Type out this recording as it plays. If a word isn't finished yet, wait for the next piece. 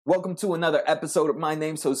Welcome to another episode of My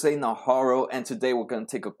Name's Jose Najarro, and today we're going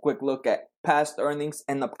to take a quick look at past earnings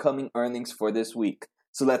and upcoming earnings for this week.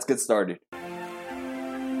 So let's get started.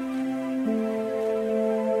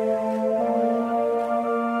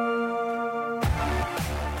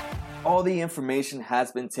 All the information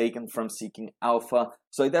has been taken from Seeking Alpha,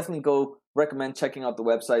 so I definitely recommend checking out the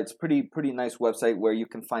website. It's pretty nice website where you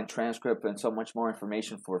can find transcript and so much more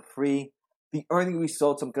information for free. The earning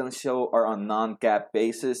results I'm going to show are on non-GAAP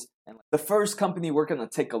basis. And the first company we're going to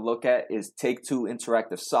take a look at is Take-Two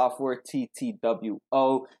Interactive Software,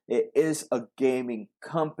 TTWO. It is a gaming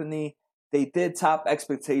company. They did top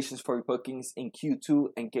expectations for bookings in Q2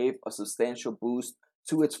 and gave a substantial boost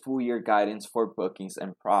to its full year guidance for bookings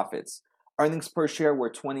and profits. Earnings per share were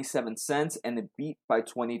 27 cents and it beat by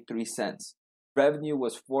 23 cents. Revenue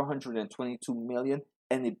was $422 million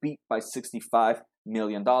and it beat by $65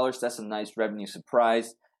 million. That's a nice revenue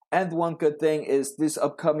surprise. And one good thing is this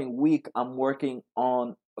upcoming week, I'm working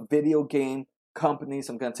on video game companies.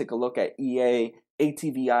 I'm going to take a look at EA,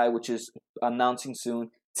 ATVI, which is announcing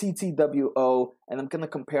soon, TTWO, and I'm going to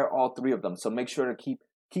compare all three of them. So make sure to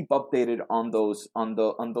keep updated on those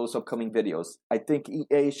upcoming videos. I think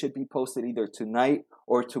EA should be posted either tonight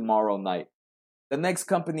or tomorrow night. The next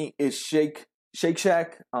company is Shake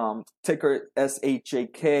Shack, ticker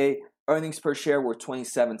SHJK. Earnings per share were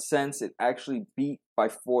 27 cents. It actually beat by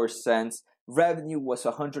 4 cents. Revenue was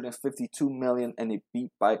 $152 million and it beat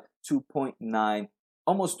by 2.9,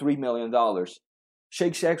 almost $3 million.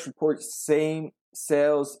 Shake Shack's report same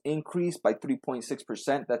sales increase by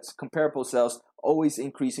 3.6%. That's comparable sales. Always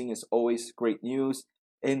increasing is always great news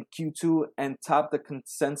in Q2 and topped the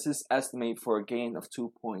consensus estimate for a gain of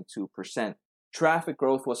 2.2%. Traffic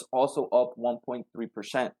growth was also up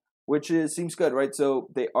 1.3%, which seems good, right? So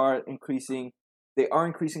they are increasing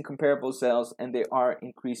comparable sales and they are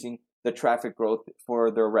increasing the traffic growth for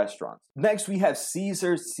their restaurants. Next, we have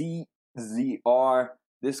Caesar, CZR.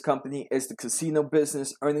 This company is the casino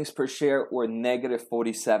business. Earnings per share were negative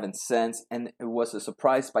 47 cents, and it was a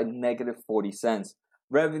surprise by negative 40 cents.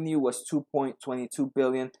 Revenue was $2.22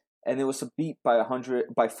 billion, and it was a beat by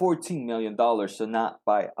 $14 million, so not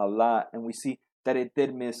by a lot. And we see that it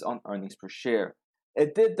did miss on earnings per share.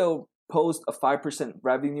 It did, though, post a 5%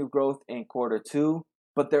 revenue growth in quarter two,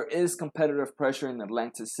 but there is competitive pressure in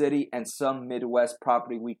Atlantic City, and some Midwest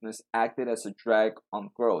property weakness acted as a drag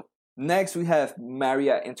on growth. Next, we have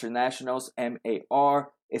Marriott International's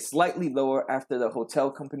MAR. It's slightly lower after the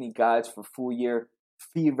hotel company guides for full year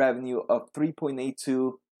fee revenue of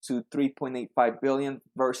 3.82 to 3.85 billion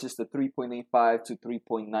versus the 3.85 to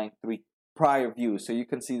 3.93 prior view. So you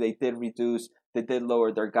can see they did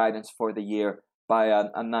lower their guidance for the year by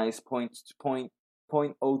a nice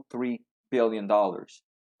 $0.03 billion.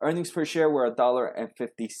 Earnings per share were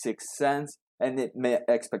 $1.56 and it met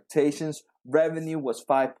expectations. Revenue was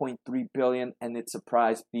 $5.3 billion and it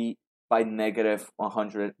surprised beat by negative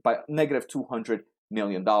 $200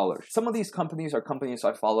 million. Some of these companies are companies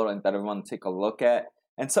I followed and that I want to take a look at.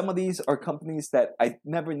 And some of these are companies that I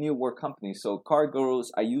never knew were companies. So Car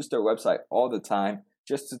Gurus, I use their website all the time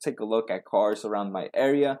just to take a look at cars around my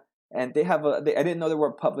area. And I didn't know they were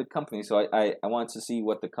a public company, so I wanted to see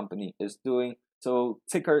what the company is doing. So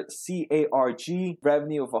ticker CARG,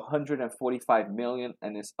 revenue of $145 million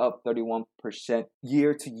and is up 31%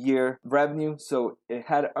 year to year revenue. So it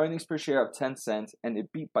had earnings per share of 10 cents and it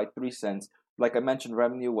beat by 3 cents. Like I mentioned,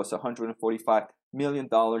 revenue was $145 million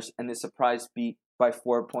and it surprised beat by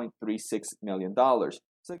 $4.36 million.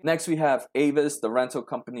 So next we have Avis, the rental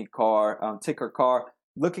company ticker CAR.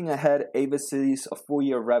 Looking ahead, Avis sees a full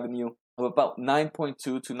year revenue of about 9.2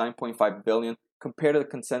 to 9.5 billion compared to the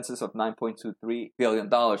consensus of $9.23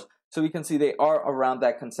 billion. So we can see they are around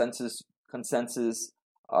that consensus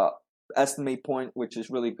estimate point, which is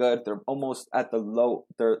really good. They're almost at the low,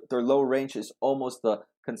 their low range is almost the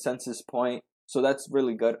consensus point. So that's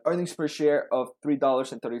really good. Earnings per share of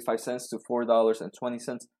 $3.35 to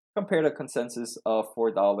 $4.20 compared to consensus of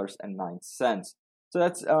 $4.09. So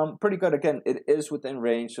that's pretty good. Again, it is within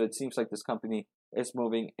range, so it seems like this company is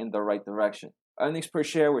moving in the right direction. Earnings per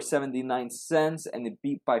share were 79 cents and it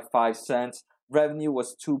beat by 5 cents. Revenue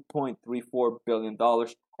was $2.34 billion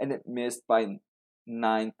and it missed by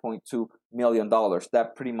 $9.2 million.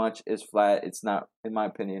 That pretty much is flat. It's not, in my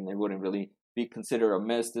opinion, it wouldn't really be considered a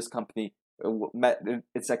miss. This company met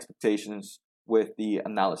its expectations with the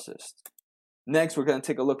analysis. Next, we're going to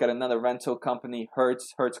take a look at another rental company,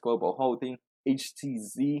 Hertz Global Holding,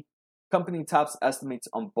 HTZ. Company tops estimates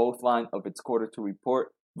on both lines of its quarter two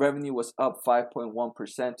report. Revenue was up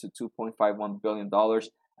 5.1% to $2.51 billion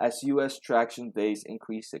as U.S. traction days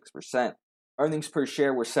increased 6%. Earnings per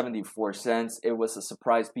share were 74 cents. It was a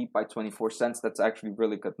surprise beat by 24 cents. That's actually a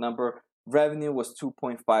really good number. Revenue was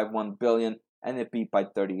 $2.51 billion, and it beat by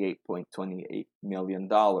 $38.28 million.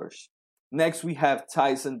 Next, we have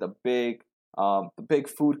Tyson, the big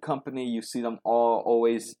food company. You see them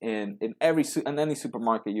always in any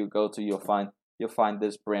supermarket you go to. You'll find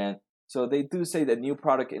this brand. So they do say that new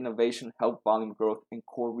product innovation helped volume growth in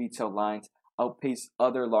core retail lines outpace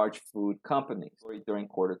other large food companies during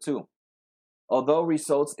quarter two. Although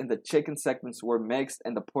results in the chicken segments were mixed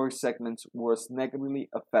and the pork segments was negatively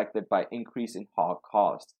affected by increase in hog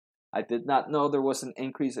costs. I did not know there was an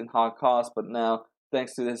increase in hog costs, but now,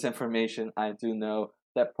 thanks to this information, I do know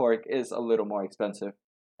that pork is a little more expensive,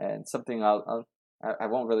 and something I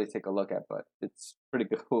won't really take a look at, but it's pretty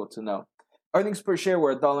cool to know. Earnings per share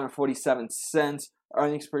were $1.47.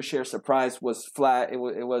 Earnings per share surprise was flat.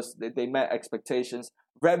 They met expectations.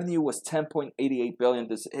 Revenue was $10.88 billion.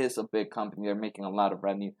 This is a big company. They're making a lot of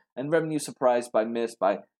revenue. And revenue missed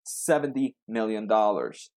by $70 million.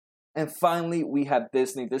 And finally, we have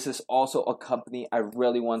Disney. This is also a company I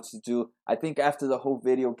really want to do. I think after the whole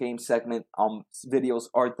video game segment videos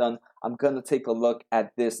are done, I'm going to take a look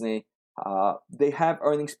at Disney. They have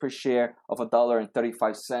earnings per share of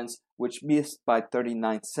 $1.35, which missed by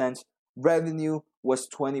 39 cents. Revenue was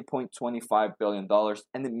 $20.25 billion,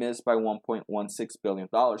 and it missed by $1.16 billion.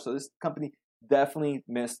 So this company definitely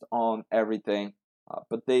missed on everything.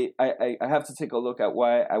 But I have to take a look at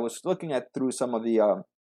why. I was looking at through some of the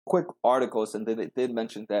quick articles, and they did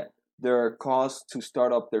mention that their cost to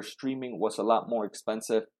start up their streaming was a lot more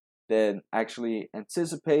expensive than actually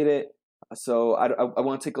anticipated. So I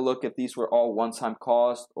want to take a look if these were all one-time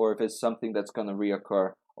costs or if it's something that's going to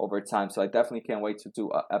reoccur over time. So I definitely can't wait to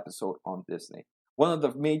do an episode on Disney. One of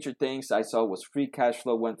the major things I saw was free cash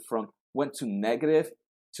flow went to negative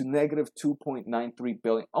 2.93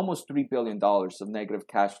 billion, almost $3 billion of negative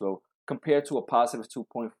cash flow compared to a positive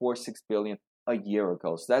 2.46 billion a year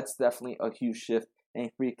ago. So that's definitely a huge shift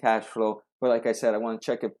in free cash flow. But like I said, I want to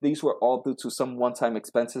check if these were all due to some one-time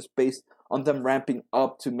expenses based on them ramping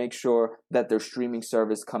up to make sure that their streaming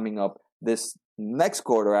service coming up this next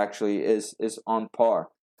quarter actually is on par.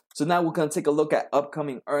 So now we're going to take a look at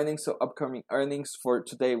upcoming earnings. So upcoming earnings for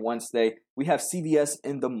today, Wednesday, we have CVS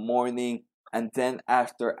in the morning, and then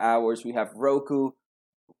after hours, we have Roku.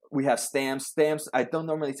 We have Stamps. Stamps, I don't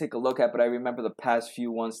normally take a look at, but I remember the past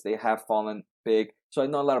few ones, they have fallen big. So I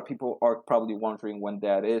know a lot of people are probably wondering when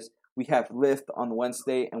that is. We have Lyft on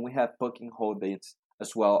Wednesday, and we have Booking Holdings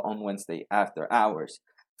as well on Wednesday after hours.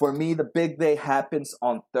 For me, the big day happens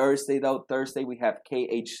on Thursday, though. Thursday, we have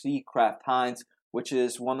KHC, Kraft Heinz, which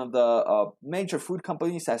is one of the major food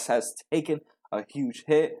companies that has taken a huge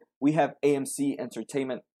hit. We have AMC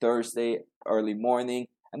Entertainment Thursday early morning.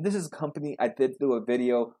 And this is a company I did do a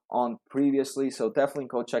video on previously, so definitely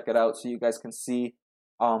go check it out so you guys can see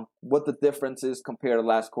what the difference is compared to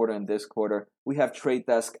last quarter and this quarter. We have Trade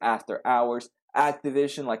Desk after hours.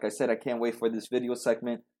 Activision, like I said, I can't wait for this video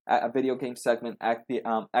segment, a video game segment.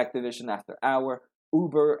 Activision after hour.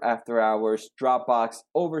 Uber after hours. Dropbox,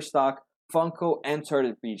 Overstock, Funko, and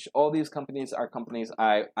Turtle Beach. All these companies are companies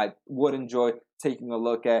I would enjoy taking a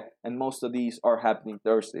look at, and most of these are happening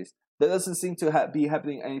Thursdays. There doesn't seem to be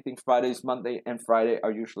happening anything Fridays. Monday and Friday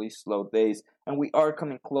are usually slow days, and we are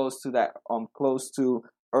coming close to that. Close to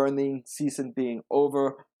earning season being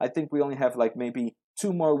over. I think we only have like maybe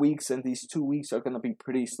 2 more weeks, and these 2 weeks are going to be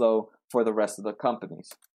pretty slow for the rest of the companies.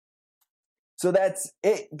 So that's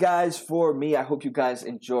it, guys, for me. I hope you guys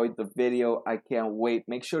enjoyed the video. I can't wait.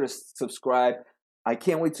 Make sure to subscribe. I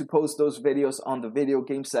can't wait to post those videos on the video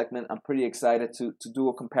game segment. I'm pretty excited to do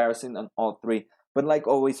a comparison on all three. But like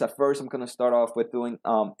always, at first, I'm going to start off with doing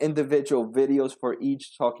individual videos for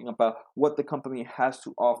each, talking about what the company has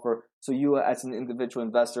to offer. So you, as an individual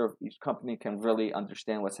investor of each company, can really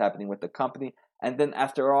understand what's happening with the company. And then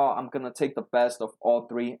after all, I'm going to take the best of all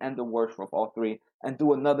three and the worst of all three and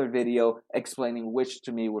do another video explaining which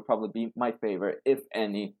to me would probably be my favorite, if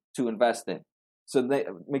any, to invest in. So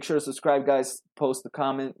make sure to subscribe, guys. Post a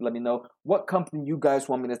comment. Let me know what company you guys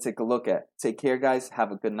want me to take a look at. Take care, guys.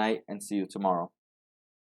 Have a good night, and see you tomorrow.